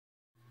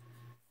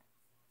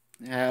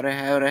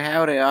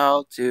Howdy,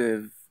 all to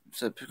have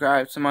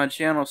subscribed to my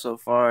channel so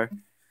far.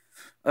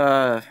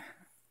 Uh,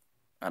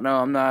 I know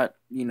I'm not,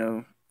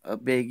 a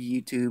big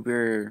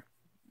YouTuber,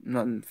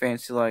 nothing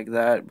fancy like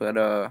that, but,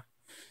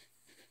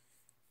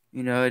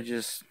 it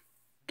just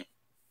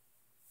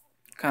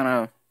kind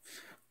of,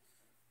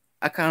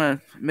 I kind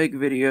of make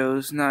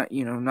videos,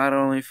 not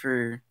only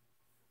for,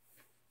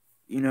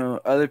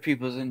 other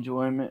people's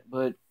enjoyment,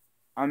 but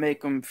I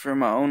make them for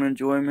my own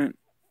enjoyment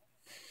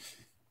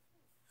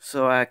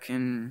so I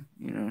can,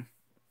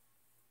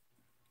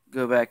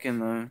 go back in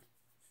the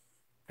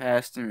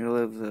past and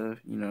relive the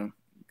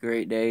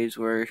great days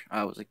where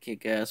I was a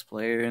kick-ass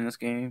player in this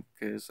game.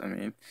 Because I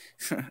mean,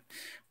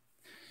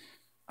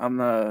 I'm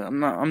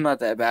not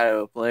that bad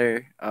of a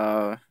player.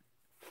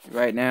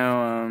 Right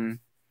now,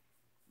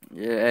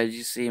 yeah, as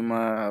you see,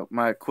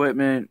 my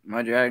equipment,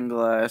 my dragon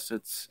glass,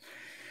 it's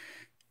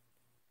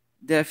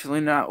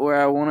definitely not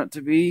where I want it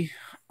to be.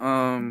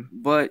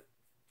 But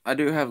I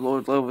do have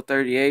Lord level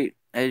 38,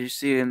 as you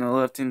see in the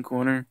left hand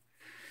corner.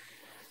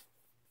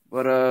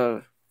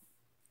 But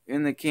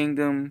in the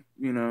kingdom,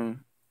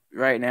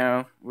 right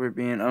now we're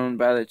being owned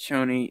by the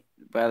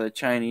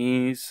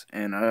Chinese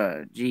and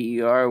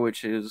GER,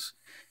 which is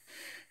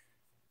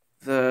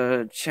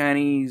the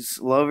Chinese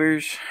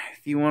lovers,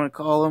 if you want to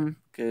call them,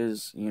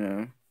 because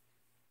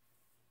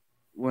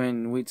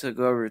when we took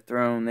over the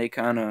throne, they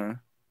kind of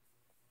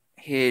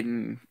hid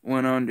and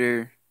went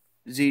under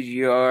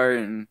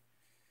ZGR, and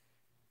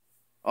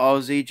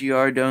all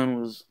ZGR done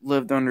was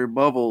lived under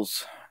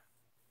bubbles,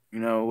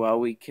 while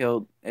we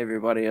killed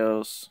everybody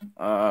else.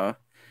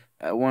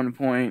 At one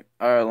point,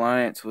 our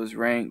alliance was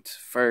ranked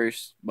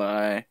first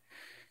by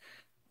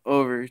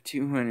over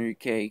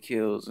 200k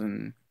kills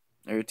and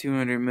or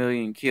 200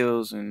 million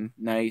kills, and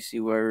now you see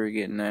where we're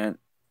getting at,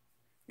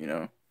 you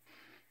know.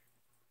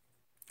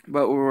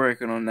 But we're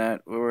working on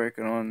that. We're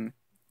working on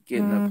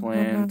getting a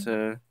plan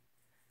to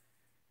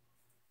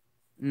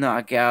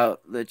knock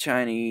out the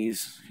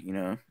Chinese,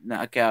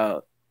 knock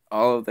out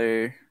all of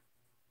their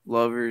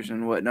lovers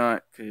and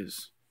whatnot,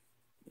 because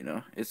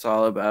it's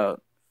all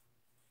about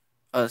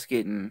us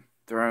getting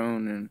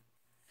thrown. And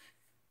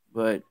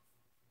but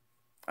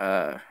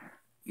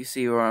you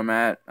see where I'm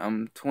at.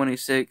 I'm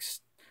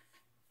 26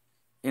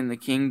 in the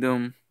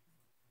kingdom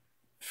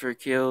for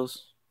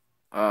kills.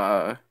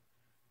 I'm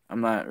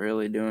not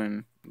really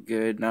doing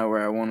good, not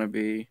where I want to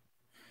be.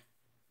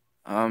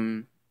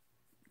 I'm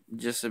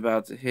just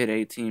about to hit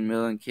 18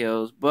 million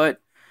kills,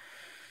 but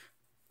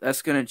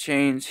that's gonna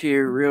change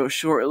here real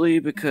shortly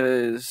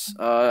because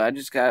I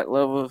just got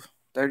level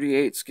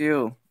 38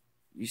 skill.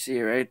 You see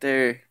it right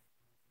there.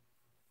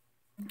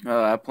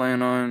 I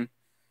plan on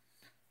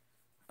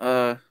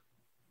uh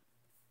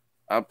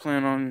I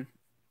plan on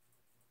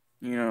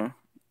you know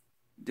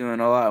doing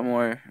a lot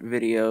more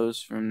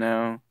videos from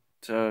now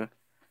to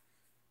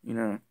you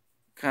know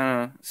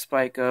kind of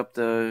spike up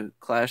the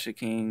Clash of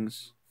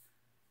Kings.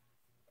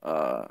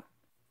 Uh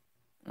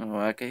oh,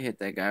 I could hit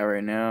that guy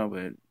right now,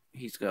 but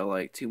he's got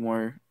like 2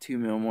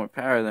 mil more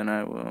power than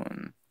I will,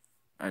 and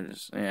I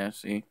just yeah,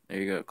 see,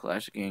 there you go,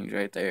 Clash of Kings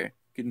right there.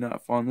 Could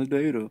not find the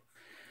data.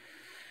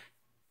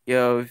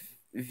 Yo,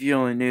 if you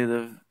only knew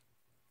the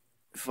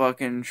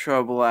fucking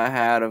trouble I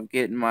had of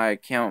getting my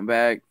account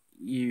back,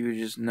 you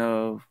just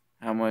know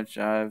how much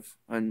I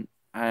am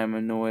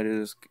annoyed at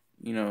this,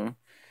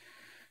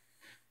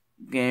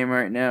 game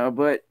right now.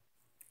 But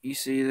you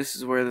see, this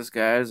is where this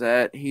guy is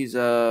at. He's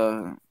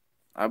I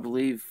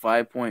believe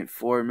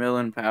 5.4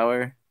 million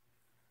power.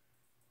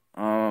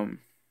 Um,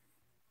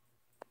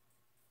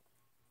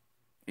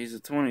 he's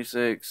a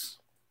 26.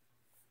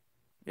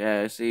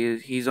 Yeah, see,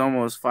 he's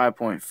almost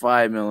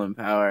 5.5 million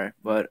power,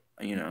 but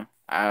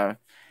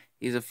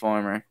he's a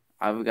farmer.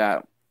 I've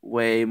got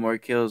way more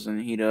kills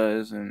than he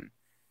does, and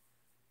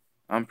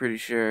I'm pretty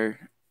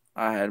sure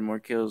I had more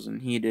kills than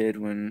he did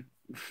when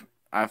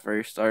I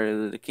first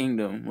started the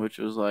kingdom, which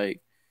was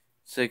like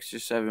 6 or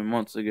 7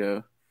 months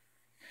ago.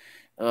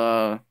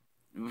 Uh,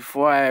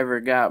 Before I ever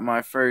got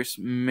my first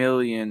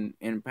million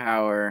in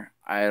power,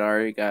 I had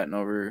already gotten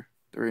over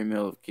 3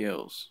 mil of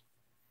kills.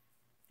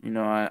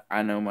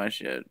 I know my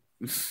shit.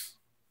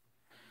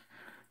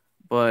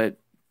 But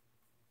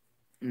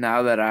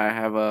now that I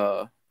have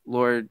a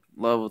Lord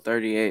level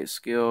 38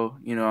 skill,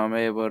 I'm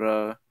able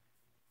to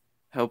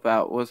help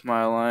out with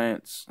my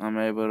alliance. I'm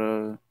able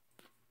to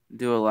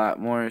do a lot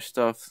more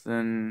stuff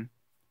than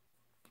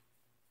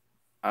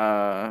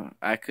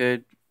I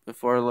could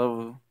before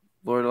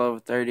Lord level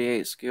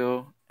 38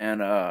 skill,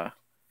 and I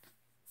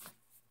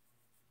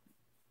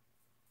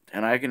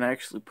can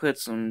actually put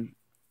some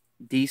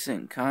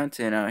decent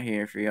content out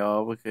here for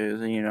y'all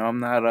because I'm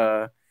not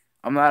a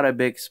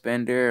big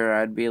spender. Or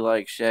I'd be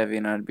like Chevy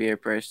and I'd be a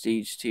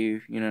prestige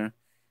too.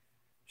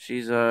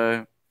 She's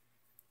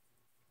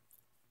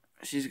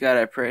she's got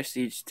a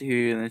prestige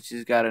too, and then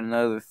she's got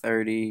another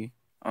 30.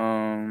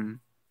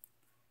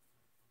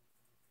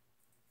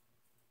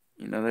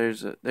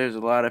 There's a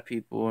lot of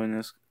people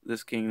in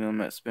this kingdom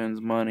that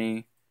spends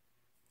money.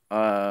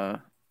 Uh,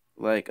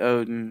 like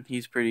Odin,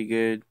 he's pretty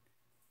good.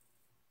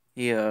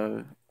 He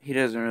he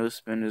doesn't really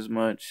spend as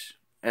much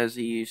as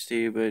he used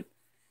to, but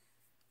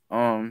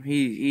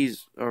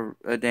he's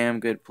a damn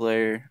good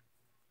player.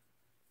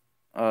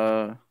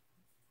 Uh,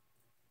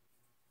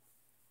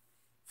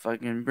 if I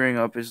can bring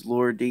up his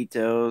lore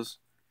details,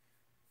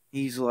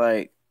 he's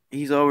like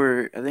he's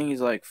over. I think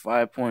he's like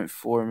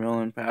 5.4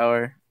 million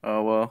power.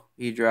 Oh well,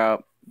 he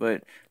dropped,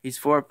 but he's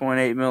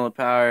 4.8 million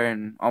power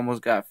and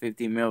almost got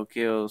 50 mil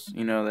kills.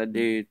 You know that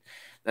dude.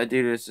 That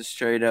dude is a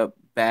straight up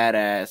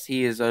badass.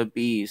 He is a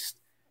beast.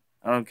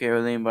 I don't care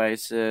what anybody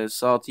says.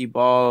 Salty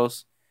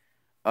balls.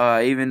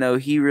 Even though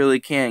he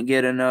really can't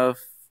get enough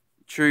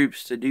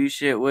troops to do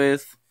shit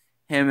with,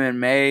 him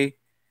and May,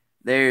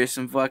 they're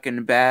some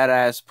fucking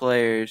badass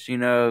players, you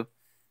know.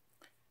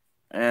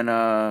 And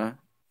let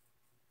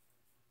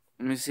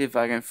me see if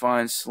I can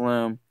find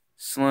Slim.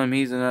 Slim,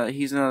 he's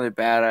another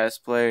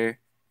badass player.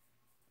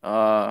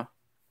 Uh,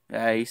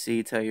 yeah, you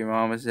see, tell your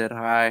mama said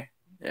hi.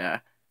 Yeah,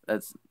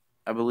 that's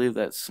I believe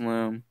that's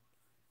Slim.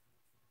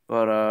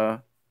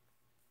 But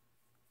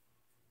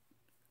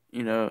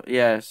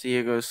yeah, see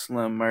here goes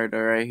Slim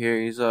Murder right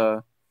here. He's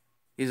a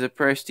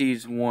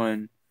prestige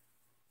 1,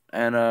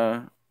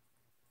 and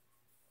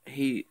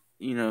he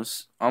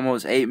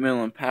almost 8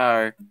 million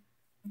power.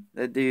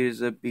 That dude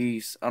is a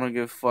beast. I don't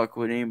give a fuck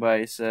what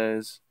anybody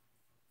says.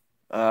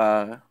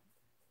 Uh,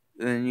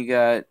 then you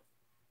got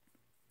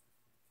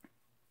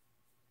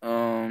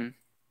um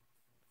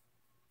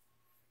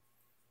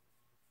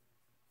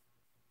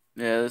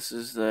yeah, this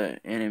is the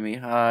enemy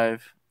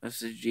hive.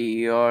 This is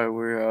GER.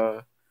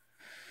 We're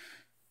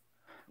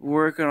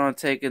working on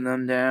taking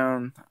them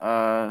down.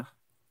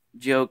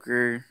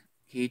 Joker,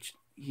 he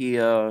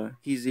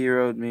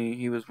zeroed me.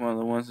 He was one of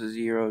the ones that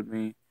zeroed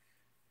me.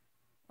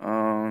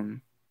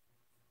 Um,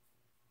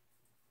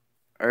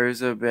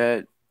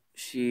 Urzabet,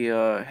 she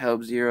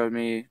helped zero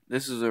me.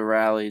 This is a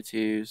rally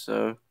too,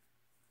 so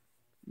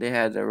they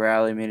had to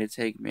rally me to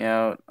take me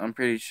out. I'm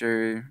pretty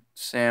sure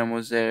Sam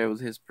was there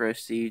with his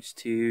prestige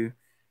too,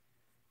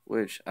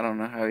 which I don't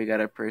know how he got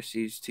a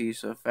prestige 2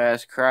 so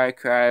fast.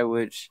 Cry,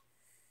 which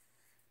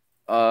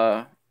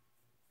uh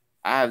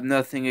I have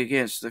nothing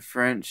against the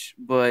French,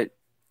 but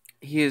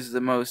he is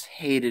the most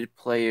hated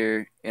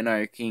player in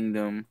our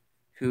kingdom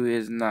who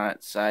is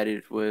not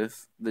sided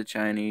with the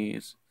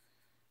Chinese.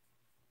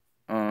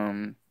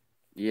 Um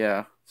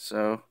yeah,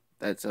 so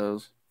that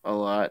tells a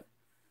lot.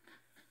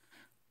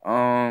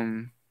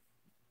 Um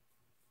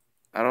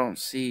I don't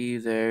see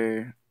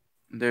their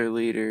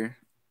leader,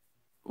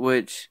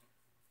 which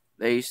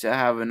they used to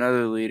have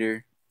another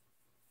leader,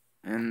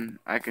 and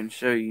I can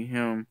show you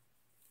him.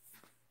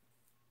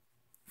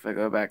 If I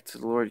go back to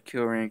the Lord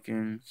Kill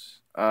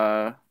rankings,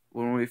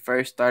 when we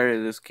first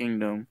started this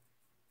kingdom,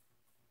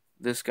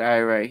 this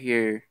guy right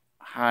here,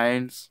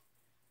 Heinz,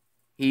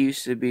 he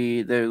used to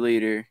be their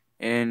leader,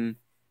 and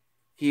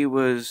he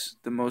was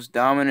the most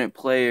dominant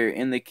player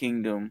in the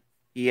kingdom.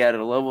 He had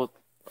a level,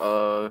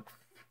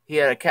 he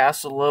had a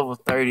castle level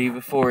 30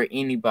 before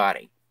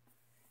anybody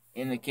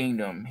in the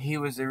kingdom. He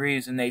was the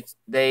reason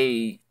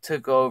they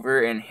took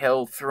over and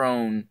held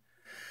throne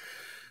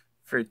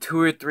for 2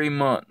 or 3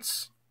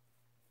 months.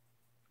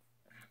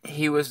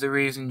 He was the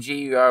reason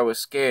GER was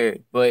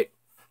scared, but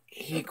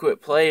he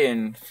quit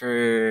playing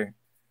for.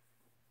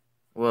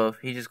 Well,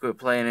 he just quit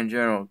playing in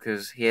general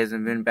because he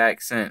hasn't been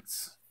back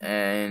since.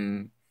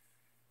 And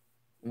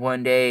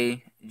one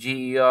day,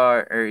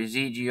 GER or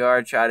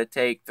ZGR tried to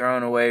take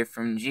throne away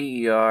from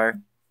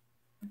GER,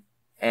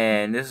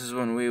 and this is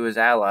when we was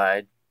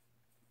allied.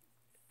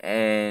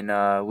 And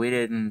we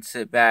didn't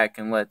sit back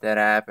and let that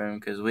happen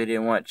because we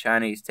didn't want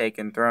Chinese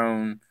taking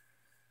throne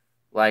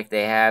like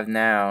they have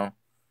now.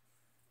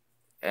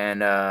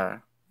 And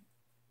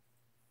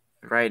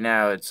right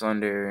now it's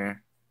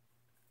under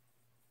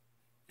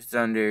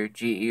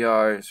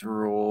GER's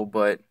rule,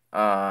 but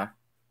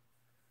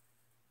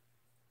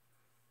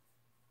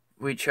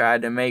we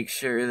tried to make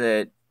sure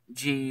that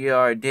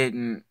GER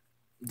didn't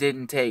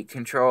take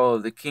control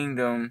of the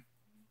kingdom.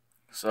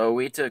 So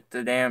we took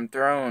the damn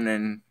throne,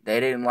 and they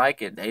didn't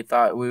like it. They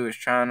thought we was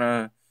trying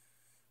to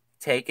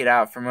take it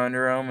out from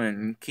under them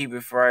and keep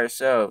it for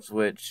ourselves,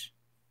 which,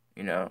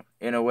 in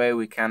a way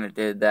we kind of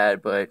did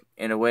that, but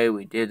in a way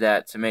we did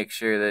that to make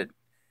sure that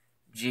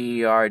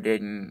GER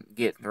didn't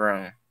get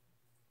thrown.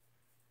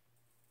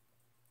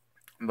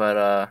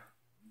 But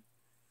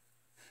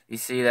you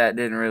see that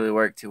didn't really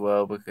work too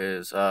well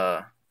because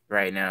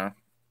right now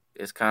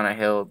it's kind of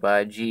held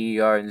by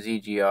GER and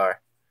ZGR.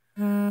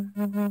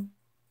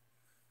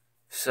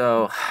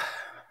 So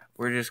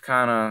we're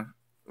kind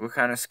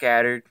of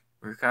scattered.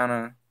 We're kind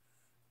of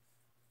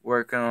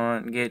working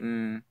on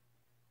getting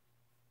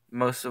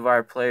most of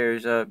our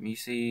players up. You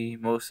see,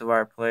 most of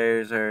our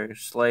players are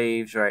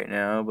slaves right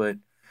now, but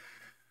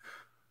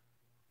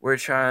we're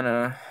trying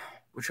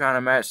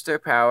to match their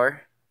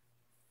power.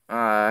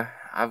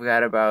 I've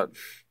got about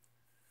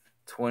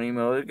 20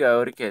 mil to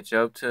go to catch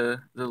up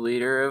to the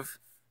leader of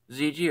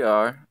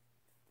ZGR,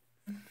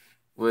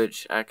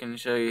 which I can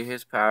show you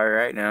his power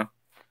right now.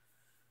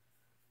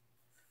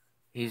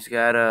 He's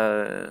got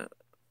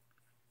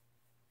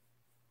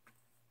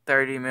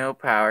 30 mil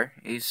power.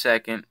 He's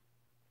second.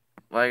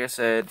 Like I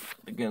said,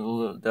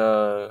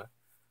 the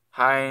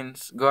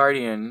Heinz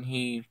Guardian,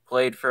 he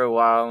played for a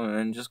while and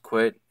then just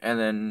quit. And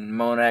then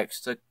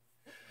Monax took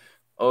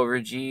over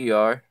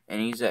GER,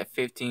 and he's at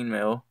 15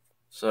 mil.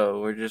 So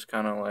we're just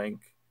kind of like,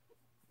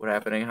 what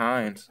happened to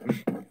Heinz?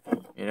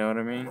 You know what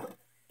I mean?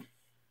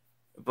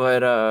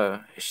 But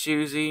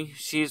Shuzy,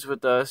 she's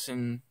with us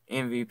in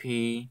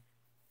MVP.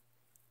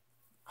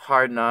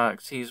 Hard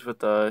Knocks, he's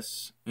with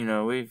us. You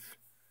know, we've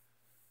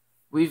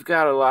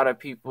got a lot of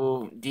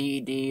people.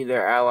 DD,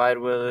 they're allied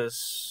with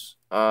us.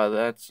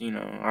 That's, you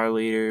know, our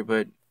leader.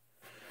 But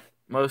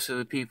most of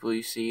the people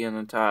you see in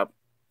the top,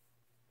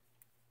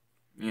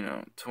 you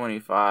know,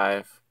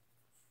 25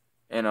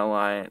 in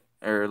Alliance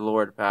or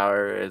Lord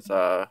Power is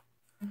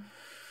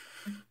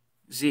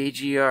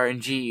ZGR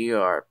and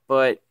GER.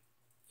 But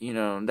you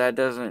know, that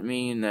doesn't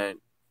mean that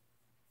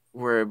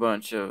we're a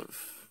bunch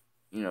of,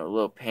 you know,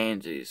 little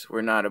pansies.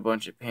 We're not a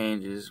bunch of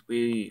pansies.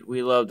 We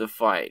love to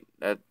fight.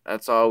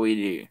 That's all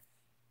we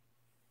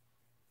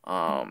do.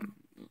 Um,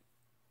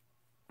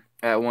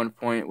 at one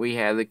point we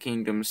had the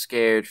kingdom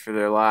scared for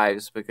their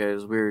lives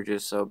because we were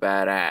just so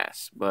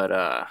badass. But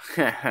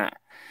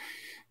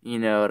you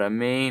know what I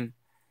mean?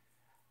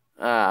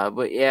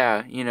 But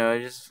yeah, you know,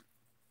 just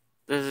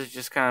this is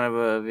just kind of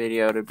a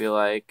video to be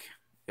like,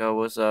 yo,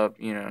 what's up,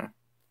 you know?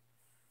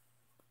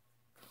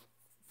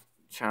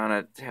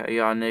 Trying to tell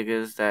y'all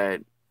niggas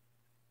that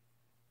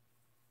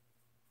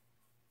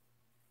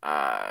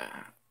uh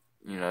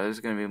you know, there's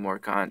gonna be more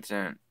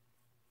content.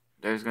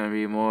 There's gonna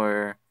be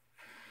more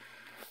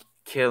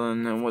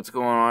killing than what's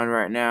going on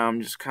right now.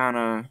 I'm just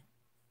kinda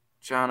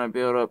trying to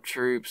build up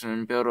troops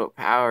and build up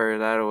power,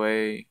 that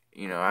way,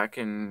 you know, I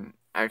can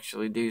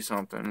actually do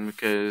something,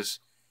 because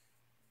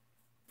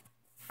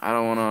I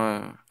don't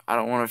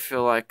wanna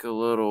feel like a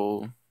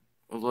little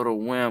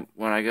wimp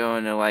when I go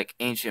into like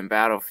ancient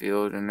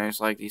battlefield and there's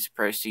like these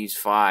prestige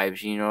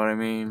fives, you know what I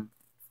mean?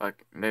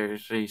 Like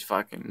there's these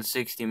fucking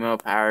 60 mil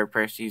power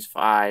prestige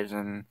fives,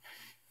 and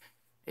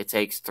it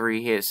takes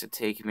 3 hits to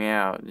take me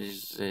out.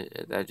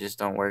 That just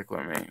don't work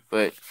with me.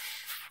 But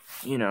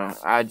you know,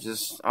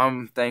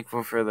 I'm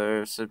thankful for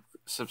the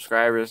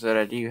subscribers that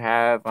I do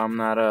have. I'm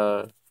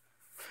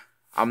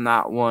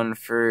not one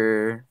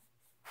for,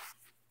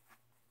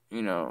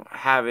 you know,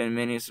 having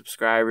many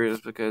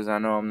subscribers, because I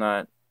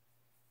know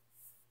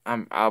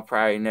I'll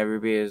probably never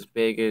be as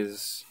big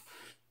as,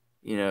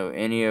 you know,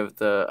 any of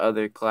the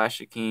other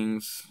Clash of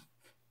Kings,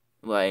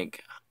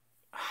 like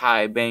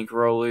high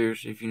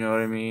bankrollers, if you know what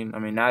I mean. I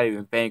mean, not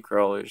even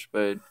bankrollers,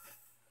 but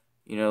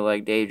you know,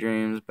 like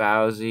Daydreams,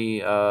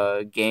 Bowsy,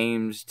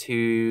 Games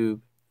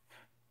Tube.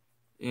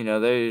 You know,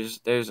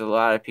 there's a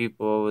lot of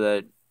people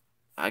that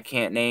I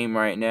can't name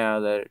right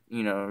now that,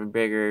 you know, are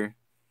bigger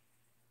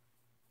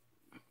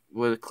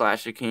with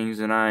Clash of Kings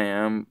than I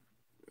am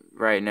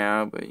right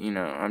now. But you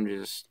know, I'm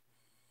just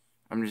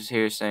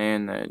here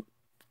saying that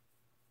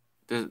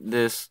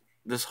this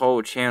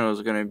whole channel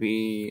is gonna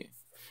be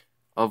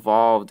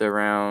evolved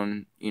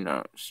around, you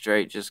know,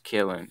 straight just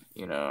killing.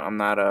 You know, I'm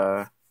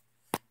not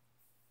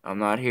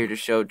here to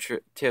show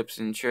tips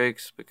and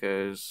tricks,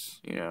 because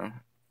you know,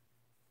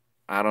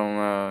 I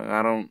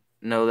don't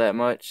know that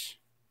much.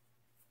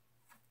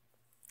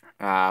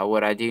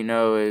 What I do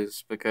know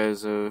is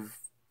because of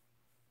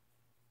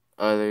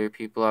other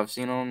people I've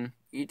seen on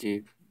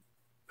YouTube,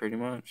 pretty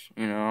much.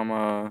 You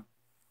know,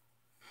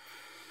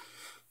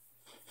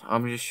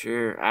 I'm just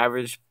your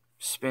average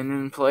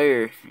spinning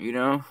player, you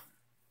know,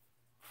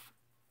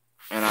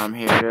 and I'm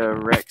here to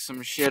wreck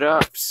some shit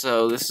up.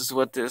 So this is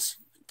what this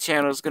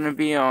channel's gonna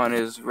be on,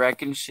 is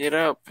wrecking shit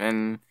up,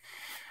 and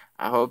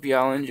I hope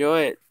y'all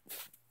enjoy it.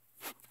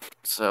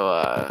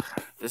 So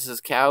this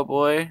is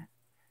Cowboy,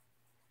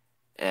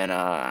 and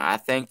I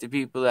thank the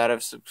people that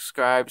have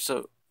subscribed